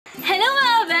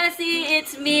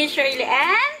me, Shirley,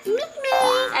 and me.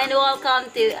 And welcome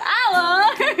to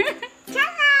our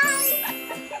channel.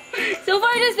 So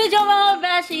for this video mga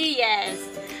beshi, yes.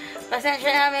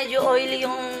 Pasensya na, medyo oily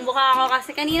yung mukha ko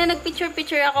kasi kanina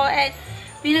nagpicture-picture ako and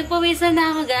pinagpawisan na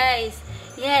ako, guys.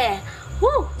 Yeah.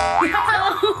 Woo!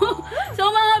 So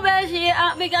mga beshi,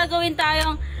 may gagawin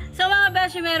tayong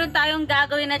meron tayong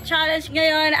gagawin na challenge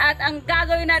ngayon at ang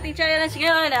gagawin nating challenge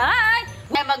ngayon ay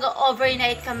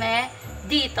mag-overnight kami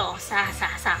dito sa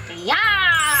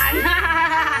sasakyan.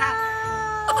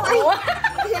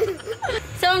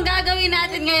 So, ang gagawin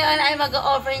natin ngayon ay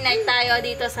mag-overnight tayo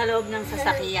dito sa loob ng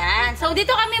sasakyan. So,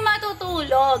 dito kami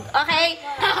matutulog. Okay?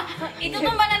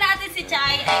 Itutumba na natin si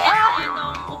Chay. Ayan,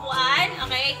 itong upuan.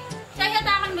 Okay? Chay,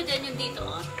 hatakan mo dyan yung dito.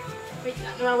 Wait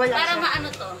lang, wala para siya. Maano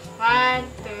to? 1,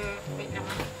 2, wait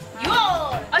naman.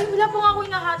 Yun! Ay, wala po nga ako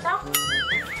hinahatak.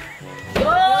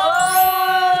 Yo!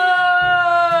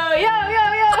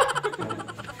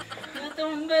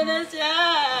 Natumba na siya.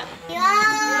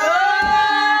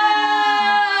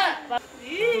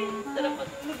 Sarap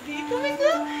matulog dito.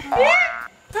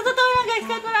 Sa totoo lang guys,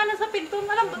 kahit wala na sa pinto,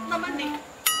 malambot naman eh.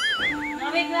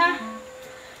 Namig na.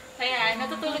 Kaya,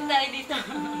 natutulog tayo dito.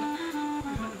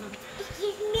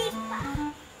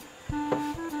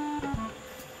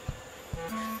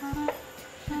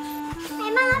 Ay,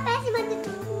 mga pesi,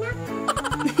 matutulog na.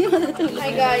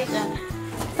 Hi guys.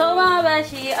 So mga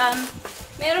bashi,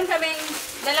 meron kaming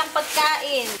dalang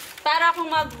pagkain. Para kung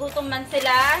magutom man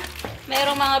sila,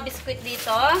 merong mga biskuit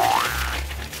dito.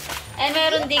 And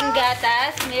meron ding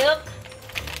gatas, milk.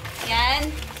 Yan.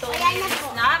 So, yung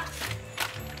snacks.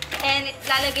 And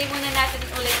lalagay muna natin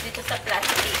ulit dito sa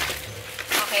plastic.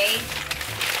 Okay?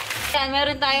 Yan,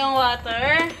 meron tayong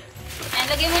water. And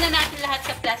lagay muna natin lahat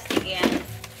sa plastic yan.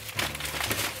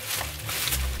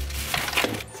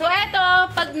 So,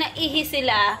 eto, pag naihi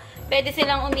sila, pwede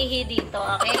silang umihi dito,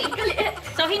 okay?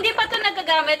 So, hindi pa to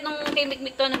nagagamit nung kay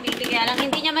Mikmik to nang bibigyan lang.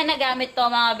 Hindi niya man nagamit to,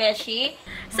 mga beshi.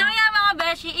 So, yan, mga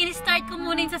beshi, in-start ko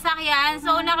muna yung sasakyan.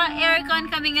 So, naka-aircon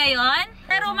kami ngayon.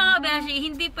 Pero, mga beshi,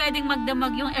 hindi pwedeng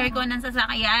magdamag yung aircon ng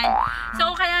sasakyan.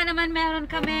 So, kaya naman meron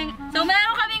kaming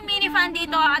mini fan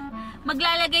dito at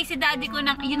maglalagay si daddy ko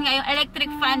ng, yun nga, yung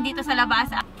electric fan dito sa labas.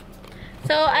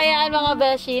 So, ayan mga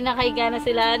beshi, nakahiga na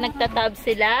sila, nagtatab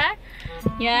sila.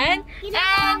 Yan.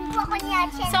 And,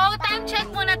 so, time check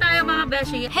muna tayo mga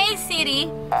beshi. Hey Siri,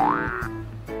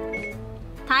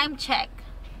 time check.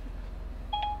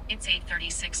 It's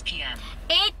 8:36 p.m.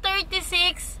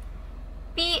 8:36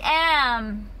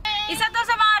 p.m. Isa to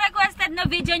sa mga requested na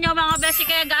video nyo mga beshi,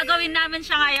 kaya gagawin namin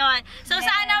siya ngayon. So,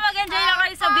 sana mag-enjoy lang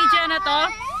kayo sa video na to.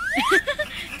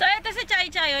 So, ito si Chay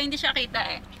Chay, hindi siya kita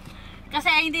eh. Kasi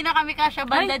hindi na kami kasya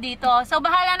banda dito. So,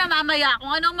 bahala na mamaya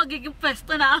kung anong magiging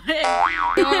pwesto namin.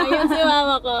 Yun si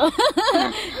mama ko.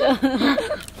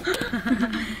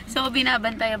 So,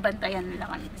 binabantayan-bantayan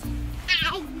nila kami.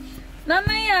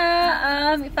 Mamaya,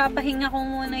 ipapahinga ko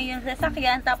muna yung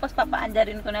sasakyan, tapos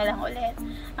papaandarin ko na lang ulit.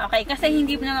 Okay? Kasi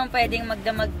hindi naman pwedeng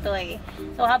magdamag to eh.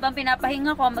 So, habang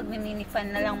pinapahinga ko,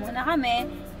 magmi-mini-fan na lang muna kami.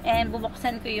 And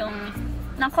bubuksan ko yung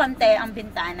ng konti ang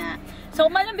bintana. So,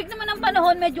 malambig naman ang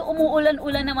panahon. Medyo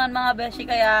umuulan-ulan naman mga beshi.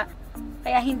 Kaya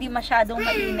hindi masyadong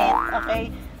mainit.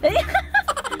 Okay?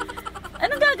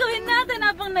 Anong gagawin natin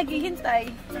habang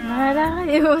naghihintay? Wala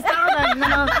kayo. Saan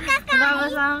ako?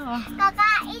 Nababasa ako.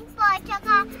 Kakain po,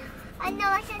 tsaka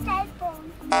sa cellphone.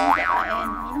 Kakain.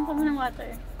 Inom ko muna ng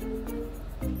water.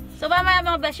 So, mamaya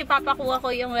mga beshi, papakuha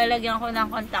ko yung lalagyan ko ng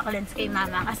contact lens kay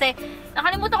mama. Kasi,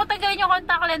 nakalimutan ko tagayin yung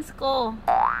contact lens ko.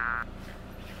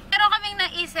 Pero kaming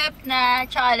naisip na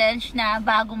challenge na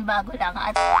bagong-bago lang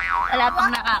at wala pang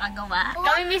nakakagawa.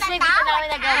 Kami mismo hindi ko namin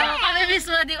nagawa. Kami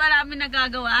mismo di wala namin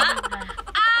nagagawa.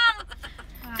 Ang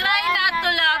Try Not to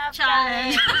Laugh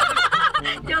Challenge.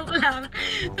 Joke lang.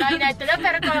 Try not to laugh,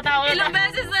 pero tumatawa na. Ilang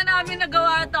beses na namin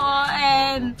nagawa to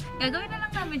and gagawin na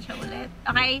lang namin siya ulit.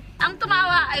 Okay? Ang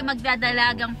tumawa ay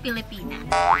magdadalagang Pilipina.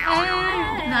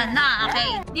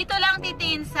 Okay. Dito lang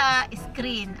titiin sa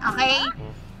screen. Okay?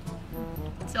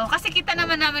 So, kasi kita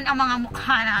naman namin ang mga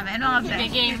mukha namin, mga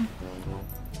beshi. Game.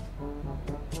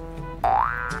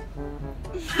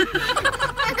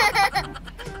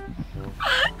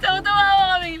 So,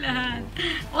 tumawa kaming lahat.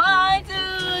 1,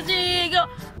 2, 3, go!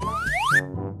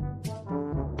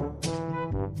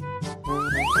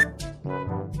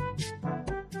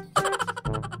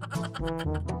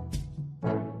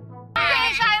 Okay,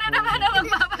 Shira naman na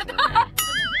magpapatawa.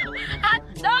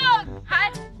 Hotdog!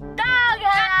 Hotdog!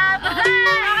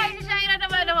 Okay, si Shira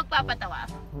naman na magpapatawa.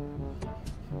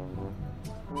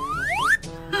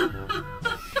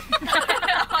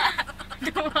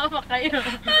 Dumama kayo.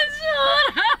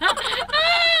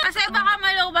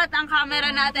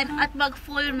 camera natin at mag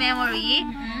full memory.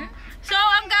 So,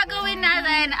 ang gagawin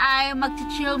natin ay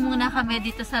mag-chill muna kami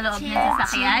dito sa loob ng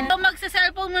sasakyan. So,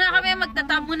 magsa-cellphone muna kami,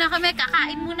 magtatab muna kami,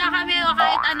 kakain muna kami o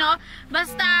kahit ano.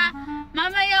 Basta,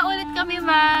 mamaya ulit kami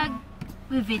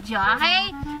mag-video,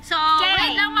 okay? So,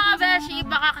 wait lang mga beshi,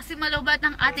 baka kasi malubat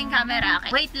ng ating camera.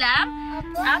 Okay? Wait lang.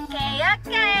 Okay.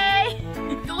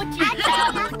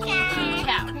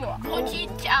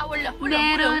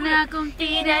 Meron akong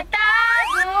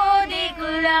tinatago, di ko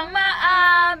lang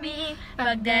maamin.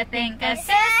 Pagdating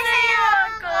kasi sa'yo,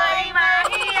 ko'y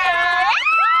mahiya.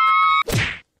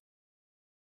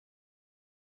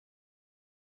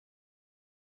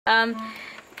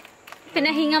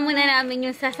 Pinahinga muna namin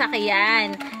yung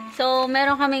sasakyan. So,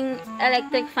 meron kaming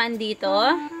electric fan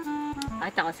dito.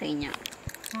 Pakita ko sa inyo.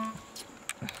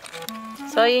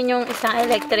 So, yun yung isang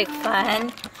electric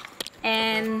fan.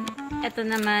 And, ito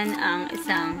naman ang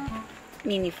isang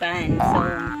mini fan. So,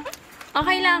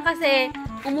 okay lang kasi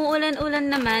umuulan-ulan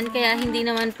naman, kaya hindi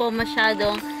naman po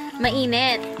masyadong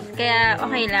mainit. Kaya,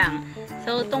 okay lang.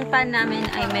 So, itong fan namin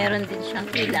ay meron din siyang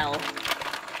ilaw.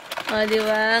 O, di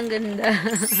ba? Ang ganda.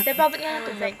 Step up nga na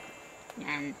tubig.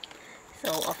 Yan.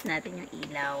 So, off natin yung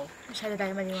ilaw. Masyado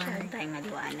tayo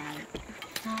maliwanag.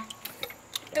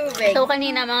 Tubig. So,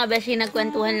 kanina mga beshi,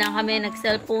 nagkwentuhan lang kami,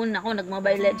 nag-cellphone ako,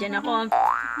 nag-mobile legend ako.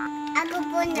 Ako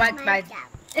po na Wattpad.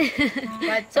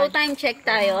 So, time check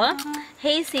tayo.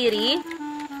 Hey Siri.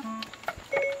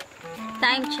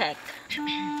 Time check.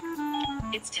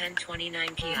 It's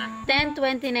 10:29 p.m.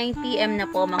 10:29 p.m. na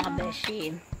po mga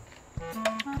beshi.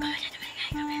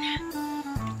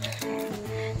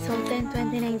 So,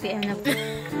 10:29 p.m. na po.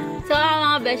 So,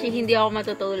 mga beshi, hindi ako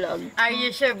matutulog. Are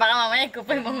you sure? Baka mamaya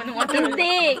kupal mo muna matulog.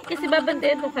 Hindi! Kasi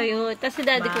babantayan ko kayo. Tapos si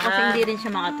daddy ko kasi hindi rin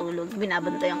siya makatulog.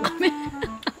 Binabantayan kami.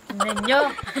 Tignan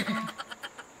nyo.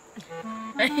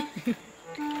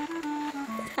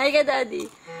 Hi ka, daddy.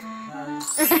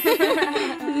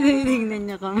 Tingnan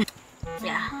niya kami.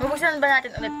 Yeah. Bubuksan ba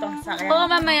natin ulit tong sasakyan? Oo,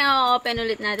 mamaya open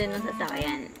ulit natin ng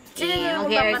sasakyan. Sino yung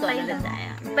Mag-aircon papatay ulit na? tayo.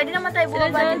 Pwede naman tayo Sila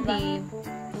bumaba, diba? daddy.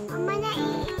 Mama na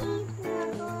iisip na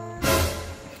to.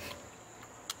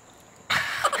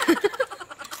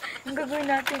 Ang gagawin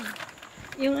natin.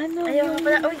 Yung ano, Ayaw nga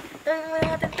pala. Uy, tayo muna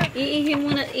natin to.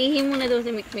 iihi muna daw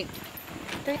si Mikmik.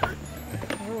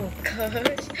 Oh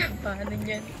gosh. Paano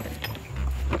yan?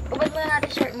 Ubad muna natin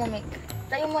shirt mo, Mick.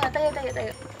 Tayo muna, tayo.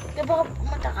 Di ba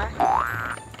pumunta ka?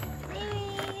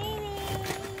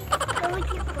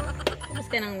 Tapos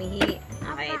ka nang mihi.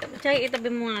 Okay, Chay,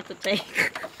 itabi mo nga to, Chay.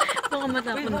 Baka Uy,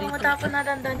 matapon baka dito. matapon na,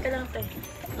 dandan ka lang, te.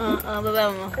 Oo,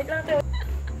 baba mo. Wait lang, te.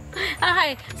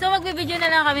 Okay, so magbibideo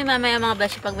na lang kami mamaya mga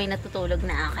beshi pag may natutulog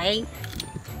na, okay?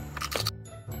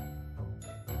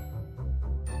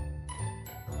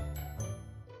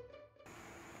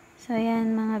 So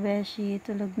yan mga beshi,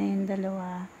 tulog na yung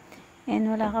dalawa. And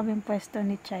wala kaming pwesto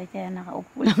ni Chay, kaya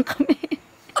nakaupo lang kami.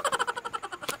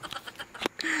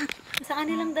 Sa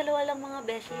kanilang dalawa lang mga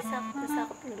beshi,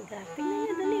 sakop ng lugar. Tingnan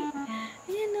niyo, dali.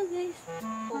 Ayan na guys.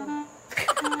 Oh.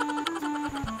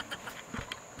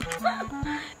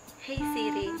 Hey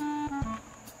Siri.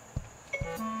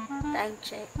 Time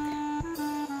check.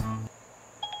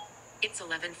 It's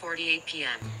 11:48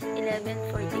 p.m.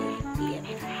 11:48 p.m.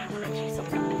 Wala siya,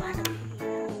 sobrang liwanag.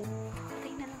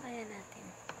 Tingnan lang kaya natin.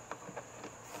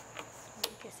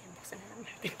 Hindi kasi buksan na lang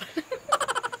natin pa.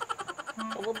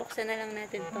 Bubuksan na lang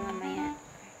natin ito mamaya.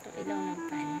 Itong ilaw ng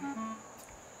pan.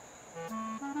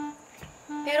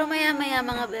 Pero maya-maya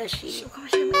mga beshi. Suka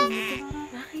siya mainit.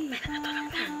 Bakit? May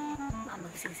nakatulog na.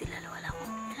 Magising sila, wala ko.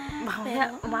 Baka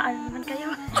umaan naman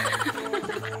kayo.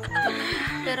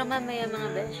 Pero mamaya mga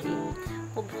beshi,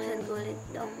 bubuksan ko ulit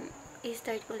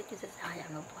i-start ko ulit yung sasakyan.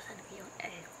 Bubuksan ko yung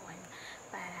aircon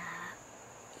para,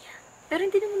 yeah. Pero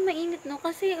hindi naman mainit, no?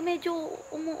 Kasi medyo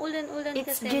umuulan-ulan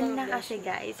It's kasi. June mga na beshi. kasi,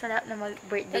 guys. Wala na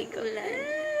mag-birthday ko. Tag-ulan.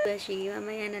 Beshi,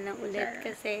 mamaya na lang ulit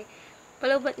kasi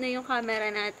palawbat na yung camera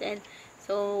natin.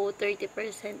 So, 30%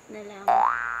 na lang.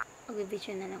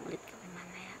 Mag-video na lang ulit kami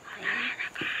mamaya. Okay?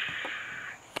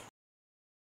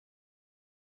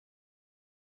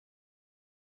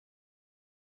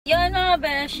 Yun mga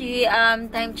beshi,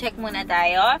 time check muna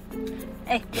tayo.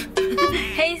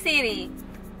 Hey Siri.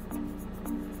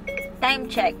 Time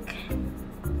check.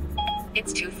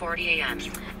 It's 2:40 a.m.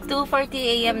 2:40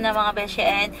 a.m. na mga beshi,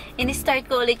 and in-start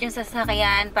ko ulit yung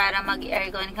sasakyan para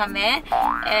mag-aircon kami.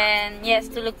 And yes,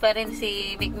 tulog pa rin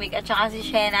si Mikmik at saka si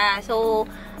Shena. So,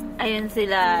 ayun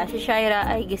sila. Si Shira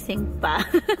ay gising pa.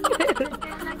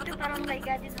 Parang may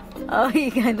gadget ako. Oh,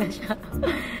 higa na siya.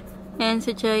 And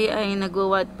si Chay ay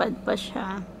nag-wattpad pa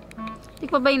siya. Hindi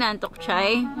pa ba inaantok,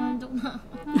 Chay? Nandok na.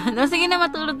 No, sige na,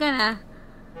 matulog ka na.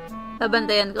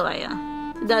 Babantayan ko kayo.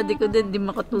 Si daddy ko din, di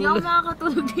Hindi makatulog. ako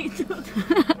makakatulog dito.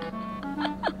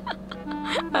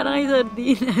 Parang ay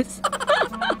sardinas.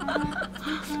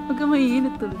 Huwag ka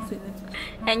mahihinat, tulog sila.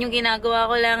 And yung ginagawa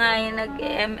ko lang ay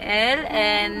nag-ML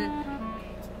and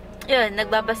yun,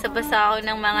 nagbabasa-basa ako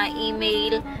ng mga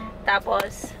email.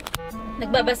 Tapos,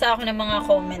 nagbabasa ako ng mga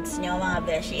comments nyo, mga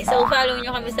beshi. So, follow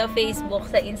nyo kami sa Facebook,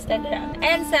 sa Instagram,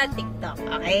 and sa TikTok,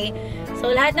 okay?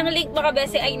 So, lahat ng link, mga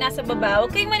beshi, ay nasa baba.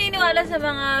 Huwag kayong maniniwala sa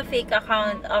mga fake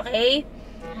account, okay?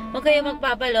 Huwag kayong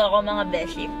magpapaloko, mga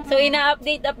beshi. So,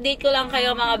 ina-update ko lang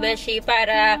kayo, mga beshi,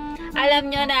 para alam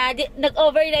nyo na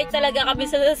nag-overnight talaga kami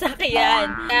sa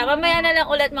sasakyan. Kaya, mamaya na lang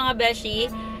ulit, mga beshi.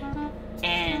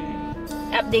 And,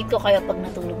 update ko kayo pag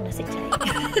natulog na si Chay.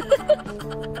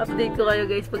 Update ko kayo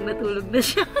guys pag natulog na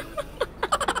siya.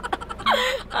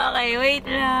 Okay, wait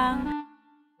lang.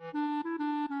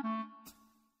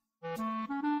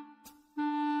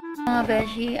 Mga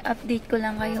beshi, update ko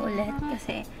lang kayo ulit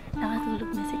kasi nakatulog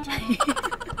na si Chay.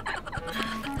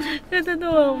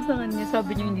 Natatawa ako sa kanya.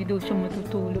 Sabi niya hindi daw siya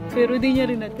matutulog. Pero di niya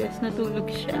rin na-test.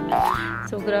 Natulog siya.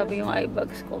 So, grabe yung eye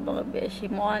bags ko, mga beshi.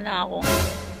 Mukha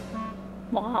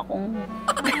akong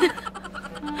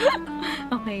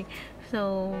okay.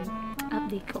 So,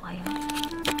 update ko kayo.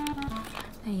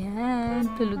 Ayan,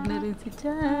 tulog na rin si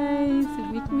Chay. Si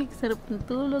Mikmik, sarap ng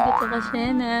tulog. Ito ka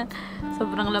siya na.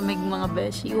 Sobrang lamig, mga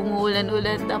beshi.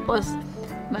 Umuulan-ulan. Tapos,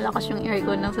 malakas yung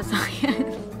aircon ng sasakyan.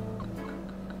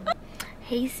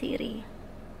 Hey Siri.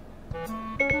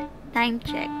 Time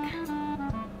check.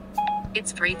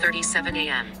 It's 3:37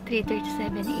 a.m.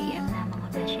 3:37 a.m. na, mga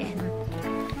beshi.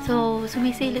 So,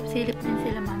 sumisilip-silip din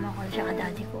sila mama ko at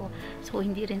daddy ko. So,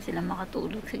 hindi rin sila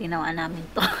makatulog sa ginawa namin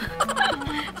to.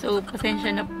 So, pasensya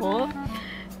na po.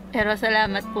 Pero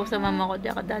salamat po sa mama ko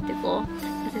at daddy ko.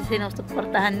 Kasi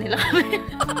sinusuportahan nila kami.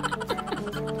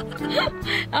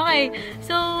 Okay.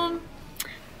 So,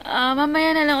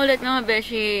 mamaya na lang ulit, mga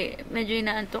beshi. Medyo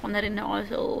inaantok na rin ako.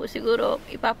 So, siguro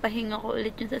ipapahinga ko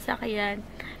ulit yung sasakyan.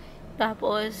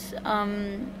 Tapos,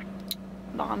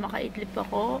 baka makaidlip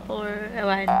ako or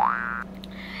ewan.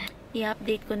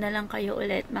 I-update ko na lang kayo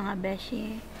ulit, mga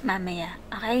beshi, mamaya.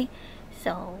 Okay?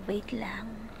 So, wait lang.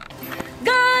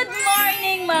 Good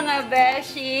morning, mga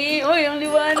beshi! Uy, ang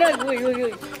liwanag!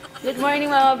 Uy. Good morning,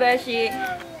 mga beshi.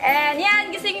 And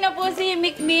yan, gising na po si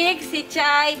Mikmik, si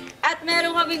Chay, at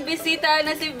meron kaming bisita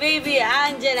na si Baby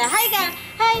Angela. Hi ka!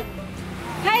 Hi!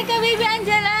 Hi ka, Baby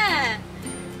Angela!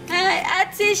 Hi!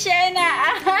 At si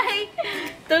Shena, ay!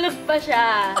 Tulog pa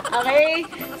siya. Okay?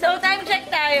 So, time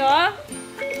check tayo.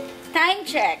 Time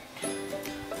check.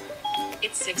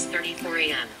 It's 6:34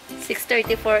 a.m.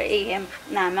 6:34 a.m.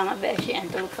 na, mga beshi.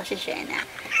 Ang tulog pa si Shena.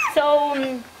 So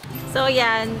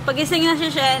yan. Pagising na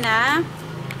si Shena.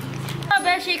 Mga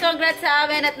beshi, congrats sa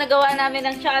amin at nagawa namin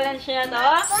ang challenge na to.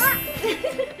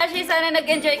 Beshi, sana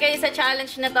nag-enjoy kayo sa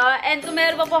challenge na to. And kung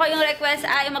meron pa po kayong request,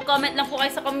 ay mag-comment lang po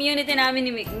kayo sa community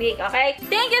namin ni Mikmik. Okay?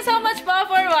 Thank you so much po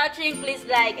for watching. Please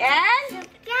like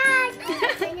and Guys,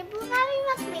 ayaw niyo po kami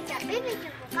mag-makeup.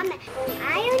 Bibigyan po kami. Kung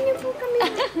ayaw niyo po kami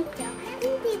mag-makeup,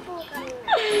 hindi po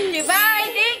kami. bye!